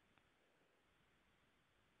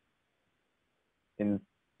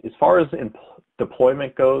 As far as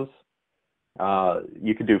deployment goes,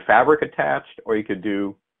 you could do fabric attached or you could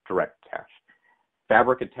do direct attached.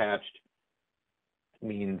 Fabric attached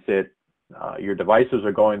means that your devices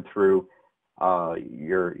are going through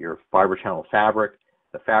your Fibre Channel fabric.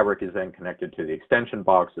 The fabric is then connected to the extension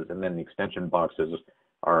boxes, and then the extension boxes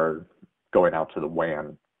are going out to the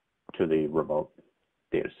WAN, to the remote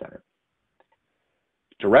data center.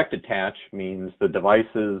 Direct attach means the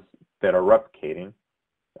devices that are replicating,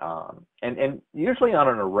 and usually on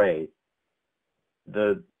an array,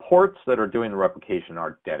 the ports that are doing the replication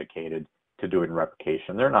are dedicated to doing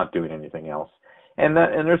replication. They're not doing anything else, and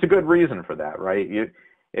there's a good reason for that, right?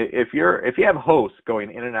 If you have hosts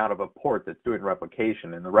going in and out of a port that's doing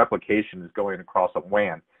replication, and the replication is going across a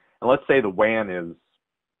WAN, and let's say the WAN is,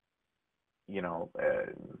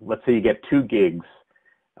 let's say you get 2 gigs,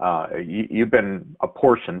 you've been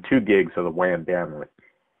apportioned 2 gigs of the WAN bandwidth.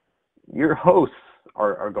 Your hosts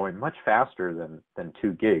are going much faster than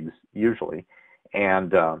 2 gigs usually,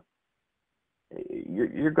 and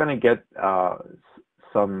you're going to get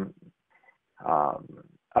some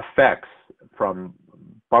effects from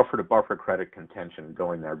buffer-to-buffer credit contention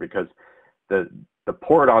going there, because the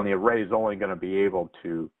port on the array is only going to be able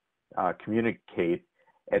to communicate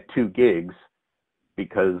at 2 gigs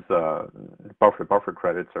because buffer-to-buffer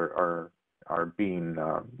credits are being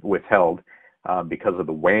withheld because of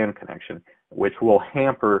the WAN connection, which will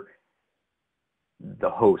hamper the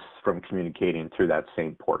hosts from communicating through that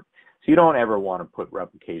same port. So you don't ever want to put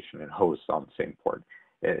replication and hosts on the same port.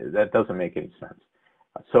 That doesn't make any sense.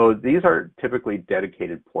 So these are typically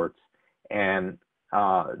dedicated ports, and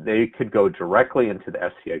they could go directly into the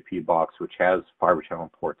FCIP box, which has Fibre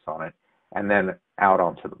Channel ports on it, and then out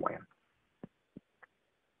onto the WAN.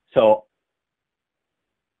 So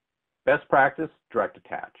best practice, direct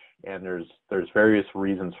attach, and there's various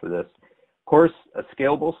reasons for this. Of course, a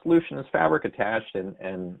scalable solution is fabric attached,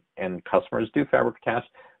 and customers do fabric attached.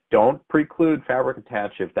 Don't preclude fabric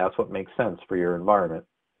attached if that's what makes sense for your environment.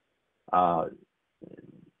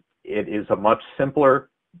 It is a much simpler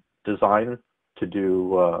design to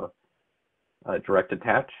do direct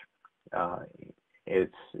attach.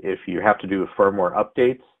 If you have to do firmware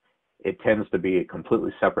updates, it tends to be a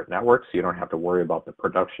completely separate network, so you don't have to worry about the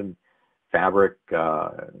production fabric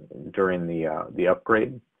during the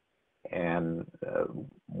upgrade. And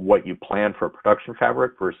what you plan for a production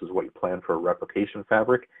fabric versus what you plan for a replication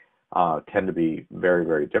fabric tend to be very,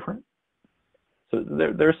 very different. So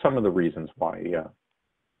there's some of the reasons why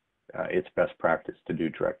it's best practice to do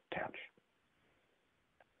direct attach.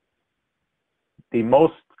 The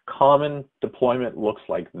most common deployment looks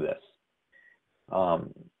like this.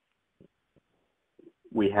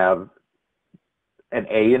 We have an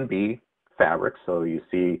A and B fabric, so you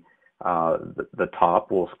see the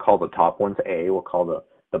top, we'll call the top ones A, we'll call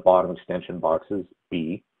the bottom extension boxes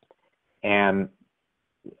B, and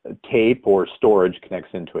tape or storage connects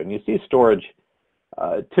into it. And you see storage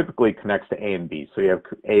typically connects to A and B. So you have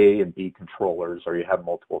A and B controllers, or you have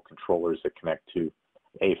multiple controllers that connect to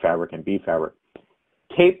A fabric and B fabric.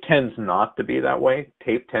 Tape tends not to be that way.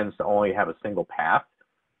 Tape tends to only have a single path.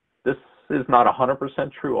 This is not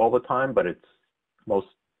 100% true all the time, but it's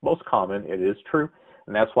most common. It is true,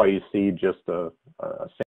 and that's why you see just a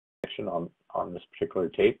section on this particular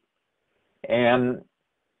tape. And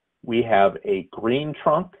we have a green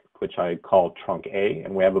trunk, which I call trunk A,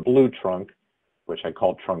 and we have a blue trunk, which I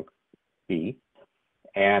call trunk B.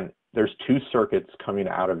 And there's 2 circuits coming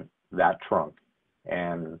out of that trunk.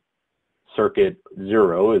 And circuit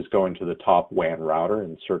 0 is going to the top WAN router,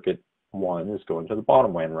 and circuit 1 is going to the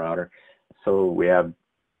bottom WAN router. So we have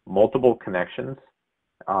multiple connections.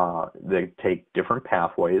 They take different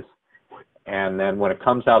pathways. And then when it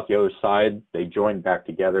comes out the other side, they join back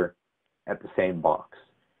together at the same box.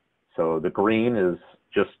 So the green is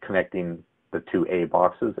just connecting the 2 A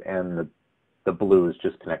boxes, and the blue is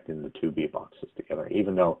just connecting the 2 B boxes together,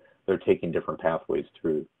 even though they're taking different pathways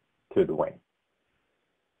through the WAN.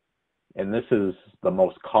 And this is the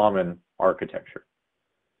most common architecture.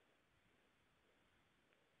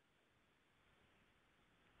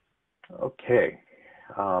 Okay,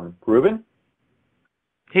 Reuben?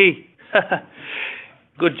 Hey,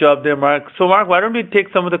 good job there, Mark. So, Mark, why don't we take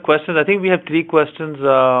some of the questions? I think we have 3 questions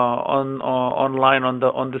online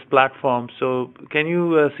on this platform. So, can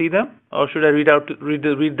you see them, or should I read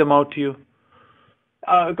them out to you?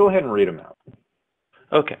 Go ahead and read them out.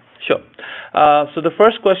 Okay, sure. So the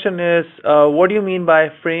first question is, what do you mean by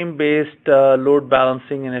frame-based load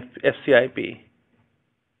balancing in FCIP?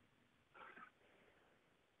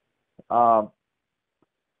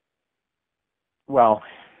 Well,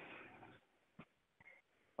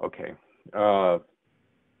 okay. So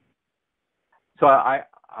I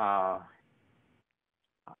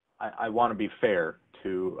want to be fair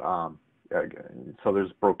to so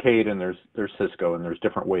there's Brocade and there's Cisco, and there's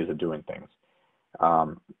different ways of doing things.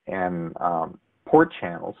 Port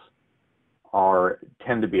channels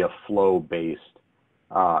tend to be a flow-based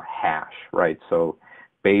hash, right? So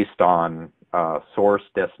based on source,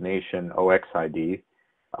 destination, OXID,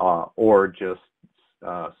 or just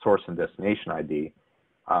source and destination ID,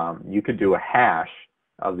 you could do a hash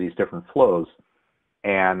of these different flows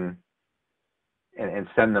and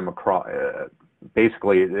send them across.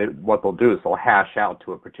 Basically, what they'll do is they'll hash out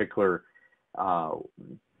to a particular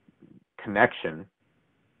connection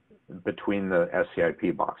between the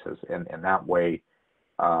FCIP boxes, and that way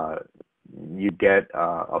you get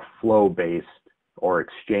a flow-based or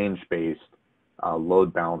exchange-based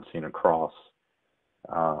load balancing across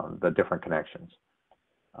the different connections.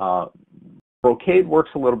 Brocade works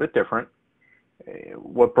a little bit different.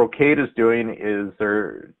 What Brocade is doing is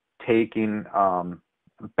they're taking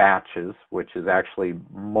batches, which is actually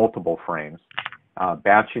multiple frames,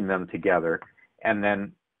 batching them together, and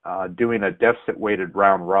then doing a deficit-weighted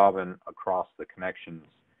round robin across the connections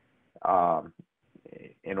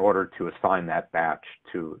in order to assign that batch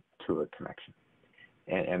to a connection.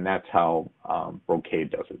 And that's how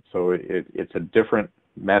Brocade does it. So it's a different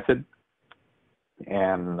method,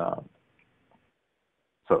 and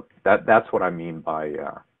so that's what I mean by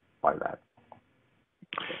that.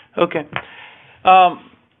 Okay.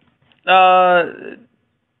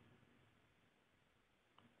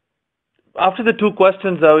 After the two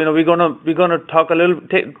questions, we're gonna talk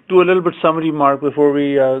do a little bit summary, Mark, before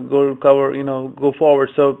we go forward.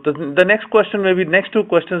 So the next question, maybe next two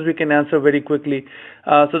questions, we can answer very quickly.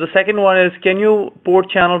 So the second one is, can you port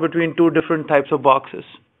channel between two different types of boxes?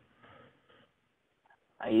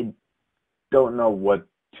 I don't know what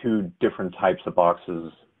two different types of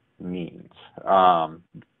boxes means.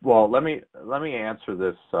 Well, let me answer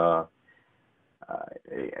this.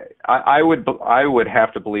 I would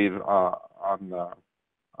have to believe on the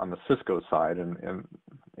Cisco side, and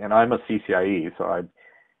I'm a CCIE, so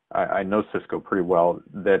I know Cisco pretty well,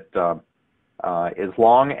 that as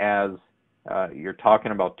long as you're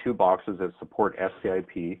talking about two boxes that support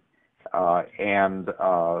FCIP and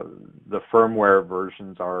the firmware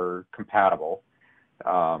versions are compatible,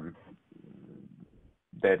 that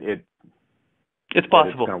it's possible.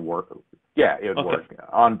 It's going to work. Yeah, it would work.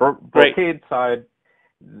 On Brocade side,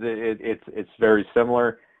 it's very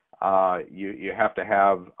similar. You have to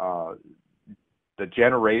have the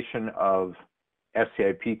generation of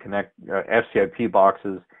FCIP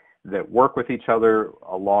boxes that work with each other,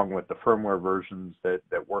 along with the firmware versions that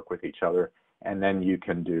work with each other, and then you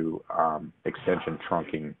can do extension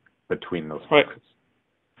trunking between those boxes.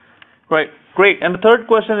 Right. Great. And the third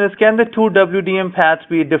question is, can the two WDM paths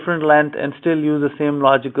be different length and still use the same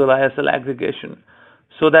logical ISL aggregation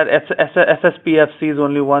so that SSPF sees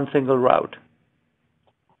only one single route?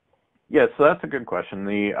 Yes, so that's a good question.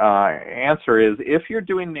 The answer is, if you're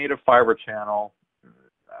doing native fiber channel,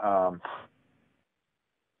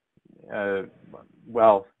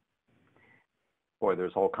 well, boy,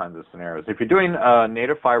 there's all kinds of scenarios. If you're doing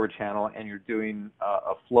native fiber channel and you're doing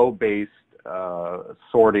a flow-based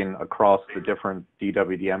sorting across the different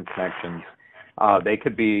DWDM connections, they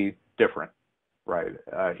could be different, right?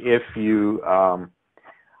 If you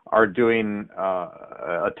are doing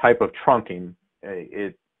a type of trunking,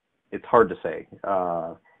 it's hard to say.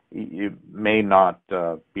 You may not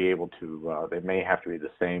be able to, they may have to be the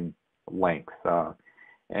same length.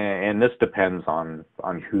 And this depends on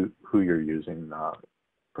who you're using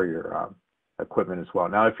for your equipment as well.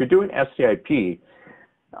 Now, if you're doing FCIP,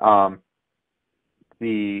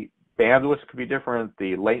 the bandwidth could be different,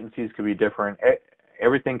 the latencies could be different,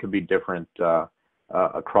 everything could be different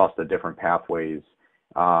across the different pathways.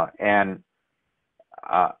 And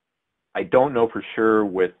I don't know for sure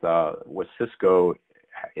with Cisco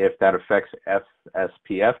if that affects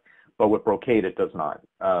SPF, but with Brocade it does not.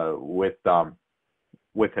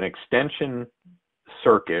 With an extension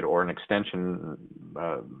circuit or an extension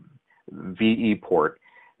VE port,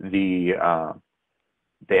 the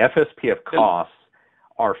FSPF costs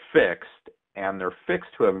are fixed, and they're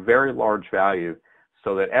fixed to a very large value,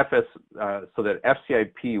 so that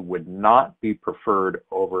FCIP would not be preferred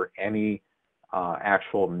over any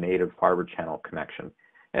actual native fiber channel connection.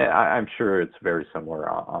 I'm sure it's very similar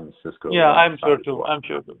on the Cisco. Yeah, I'm sure too. Well. I'm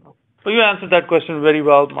sure too. So you answered that question very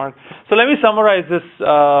well, Mark. So let me summarize this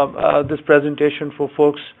this presentation for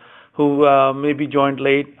folks who maybe joined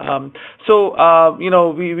late. We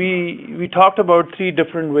talked about three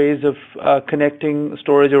different ways of connecting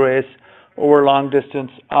storage arrays over long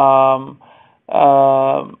distance. The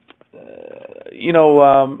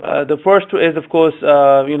first is, of course,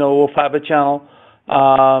 over fiber channel.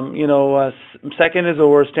 Second is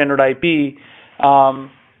over standard IP.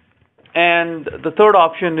 And the third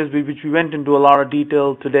option is which we went into a lot of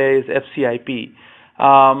detail today is FCIP.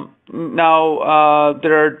 Now,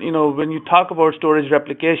 there are, when you talk about storage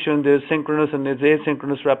replication, there's synchronous and there's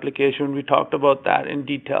asynchronous replication. We talked about that in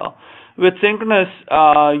detail. With synchronous,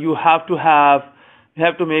 you have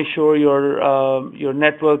to make sure your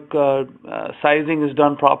network sizing is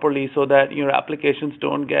done properly so that your applications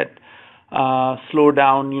don't get slowed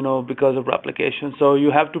down, because of replication. So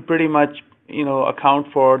you have to pretty much, account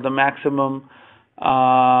for the maximum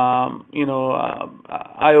I/O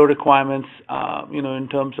requirements, in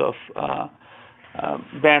terms of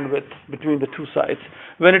bandwidth between the two sites.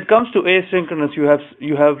 When it comes to asynchronous, you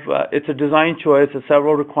have it's a design choice, it's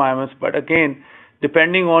several requirements, but again,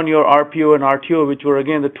 depending on your RPO and RTO, which were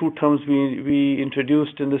again the two terms we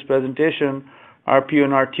introduced in this presentation, RPO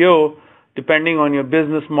and RTO, depending on your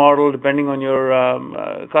business model, depending on your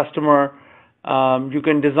customer, you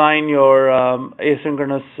can design your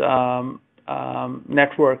asynchronous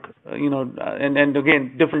network, and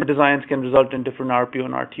again, different designs can result in different RPO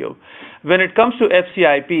and RTO. When it comes to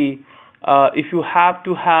FCIP, if you have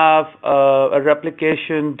to have a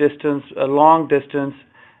replication distance, a long distance,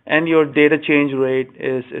 and your data change rate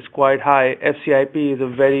is quite high, FCIP is a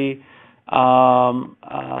very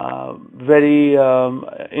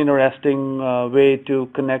interesting way to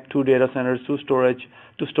connect two data centers to storage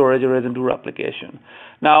arrays and do replication.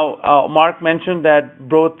 Now, Mark mentioned that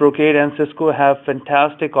both Brocade and Cisco have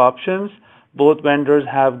fantastic options. Both vendors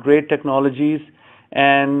have great technologies,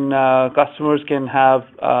 and customers can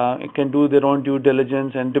do their own due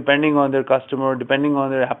diligence. And depending on their customer, depending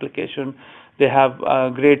on their application, they have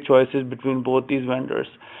great choices between both these vendors.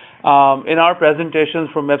 In our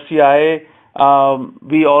presentations from FCIA,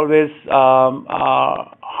 we always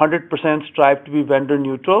 100% strive to be vendor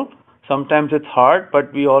neutral. Sometimes it's hard,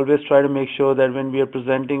 but we always try to make sure that when we are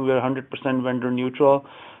presenting, we're 100% vendor neutral.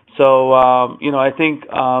 So, I think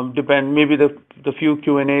maybe the few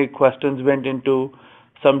Q&A questions went into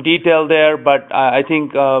some detail there, but I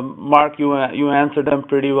think, Mark, you answered them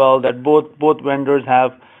pretty well, that both vendors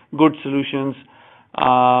have good solutions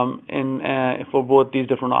for both these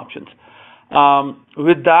different options.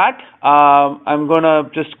 With that, I'm going to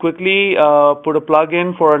just quickly put a plug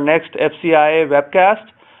in for our next FCIA webcast.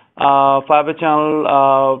 Fibre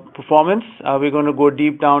Channel performance. We're going to go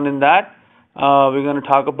deep down in that. We're going to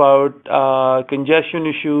talk about congestion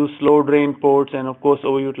issues, slow drain ports, and of course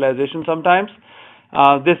overutilization sometimes.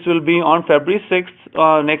 This will be on February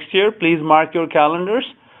 6th next year. Please mark your calendars,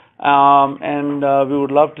 and we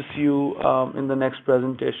would love to see you in the next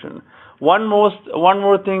presentation. One more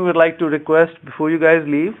thing we'd like to request before you guys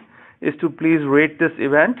leave is to please rate this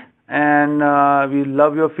event, and we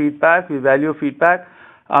love your feedback. We value your feedback.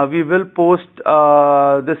 We will post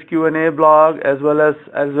this Q&A blog as well as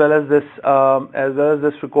this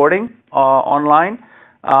recording online.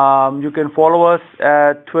 You can follow us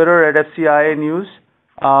at Twitter at FCIA News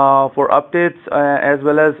for updates as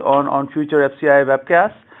well as on future FCIA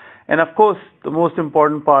webcasts. And of course, the most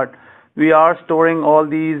important part, we are storing all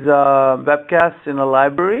these webcasts in a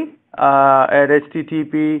library at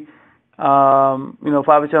http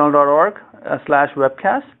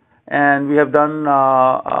fibrechannel.org/webcast. And we have done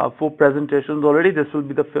 4 presentations already. This will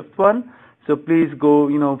be the 5th one. So please go,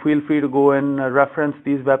 feel free to go and reference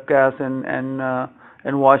these webcasts and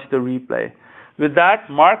watch the replay. With that,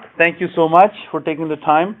 Mark, thank you so much for taking the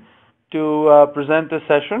time to present this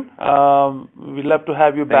session. We'd love to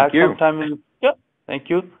have you back sometime. Yeah, thank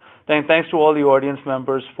you. Thanks to all the audience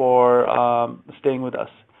members for staying with us.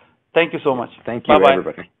 Thank you so much. Thank you,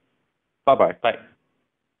 everybody. Bye-bye. Bye.